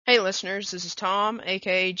listeners, this is Tom,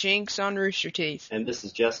 aka Jinx on Rooster Teeth. And this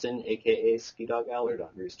is Justin, aka Ski Dog Allard on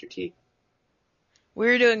Rooster Teeth.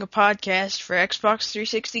 We're doing a podcast for Xbox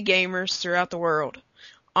 360 gamers throughout the world.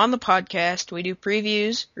 On the podcast, we do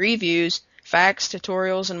previews, reviews, facts,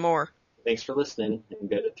 tutorials, and more. Thanks for listening, and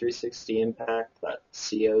go to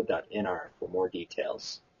 360impact.co.nr for more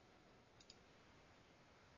details.